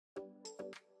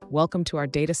Welcome to our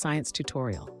data science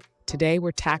tutorial. Today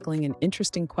we're tackling an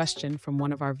interesting question from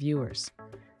one of our viewers.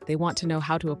 They want to know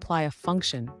how to apply a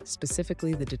function,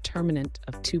 specifically the determinant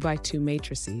of 2x2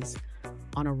 matrices,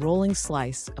 on a rolling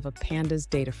slice of a Pandas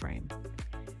DataFrame.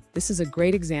 This is a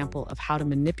great example of how to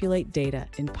manipulate data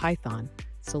in Python,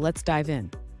 so let's dive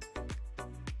in.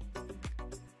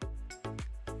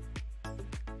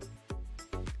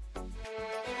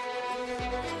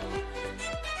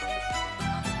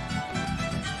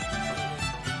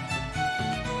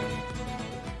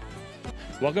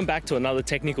 Welcome back to another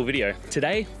technical video.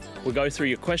 Today, we'll go through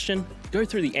your question, go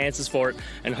through the answers for it,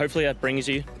 and hopefully that brings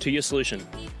you to your solution.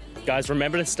 Guys,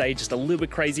 remember to stay just a little bit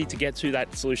crazy to get to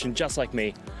that solution just like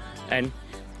me. And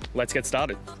let's get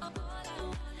started.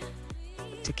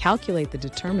 To calculate the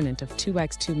determinant of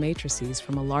 2x2 matrices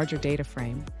from a larger data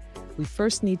frame, we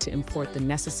first need to import the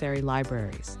necessary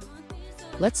libraries.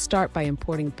 Let's start by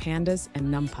importing Pandas and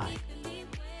NumPy.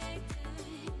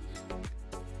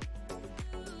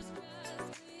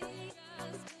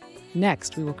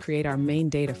 Next, we will create our main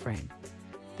data frame.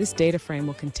 This data frame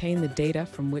will contain the data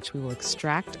from which we will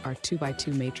extract our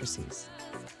 2x2 matrices.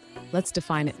 Let's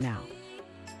define it now.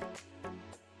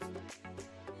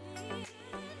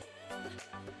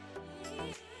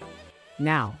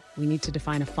 Now, we need to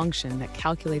define a function that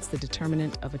calculates the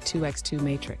determinant of a 2x2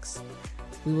 matrix.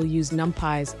 We will use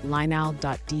NumPy's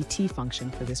lineal.dt function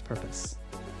for this purpose.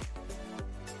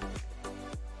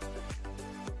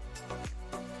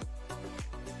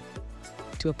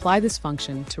 To apply this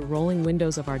function to rolling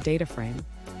windows of our data frame,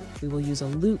 we will use a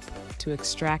loop to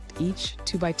extract each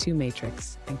 2x2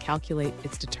 matrix and calculate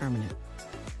its determinant.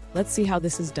 Let's see how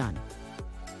this is done.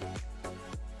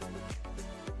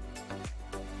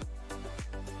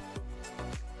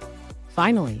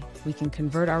 Finally, we can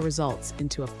convert our results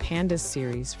into a Pandas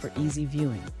series for easy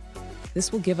viewing.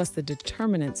 This will give us the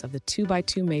determinants of the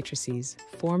 2x2 matrices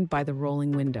formed by the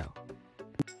rolling window.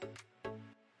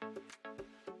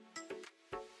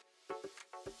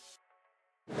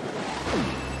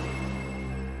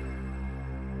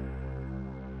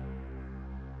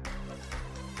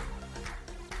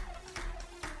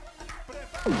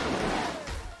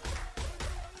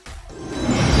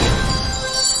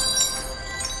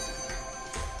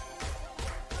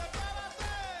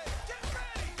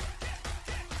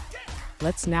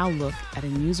 Let's now look at a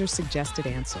user-suggested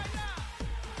answer.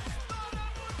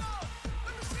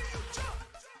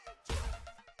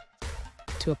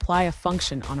 To apply a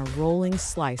function on a rolling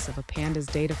slice of a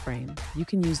Pandas data frame, you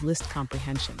can use list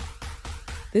comprehension.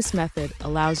 This method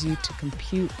allows you to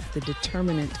compute the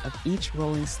determinant of each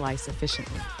rolling slice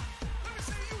efficiently.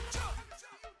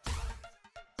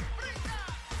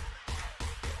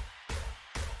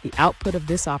 The output of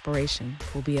this operation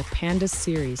will be a Pandas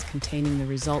series containing the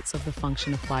results of the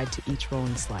function applied to each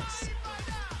rolling slice.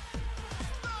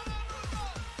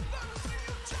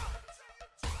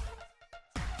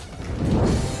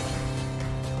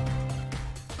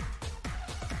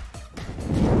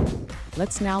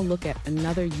 Let's now look at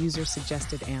another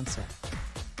user-suggested answer.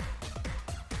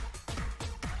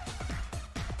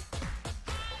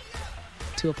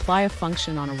 To apply a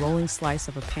function on a rolling slice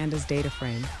of a Pandas data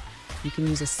frame, you can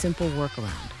use a simple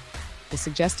workaround. The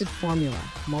suggested formula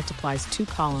multiplies two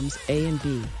columns A and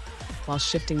B while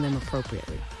shifting them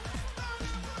appropriately.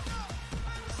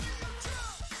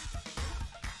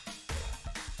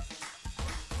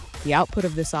 The output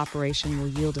of this operation will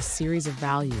yield a series of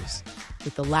values,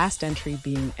 with the last entry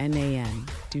being NaN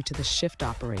due to the shift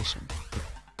operation.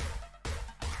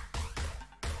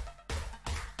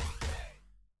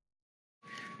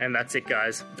 And that's it,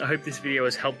 guys. I hope this video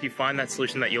has helped you find that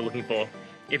solution that you're looking for.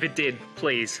 If it did,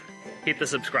 please hit the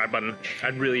subscribe button.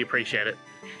 I'd really appreciate it.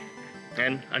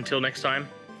 And until next time,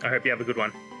 I hope you have a good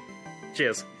one.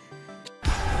 Cheers.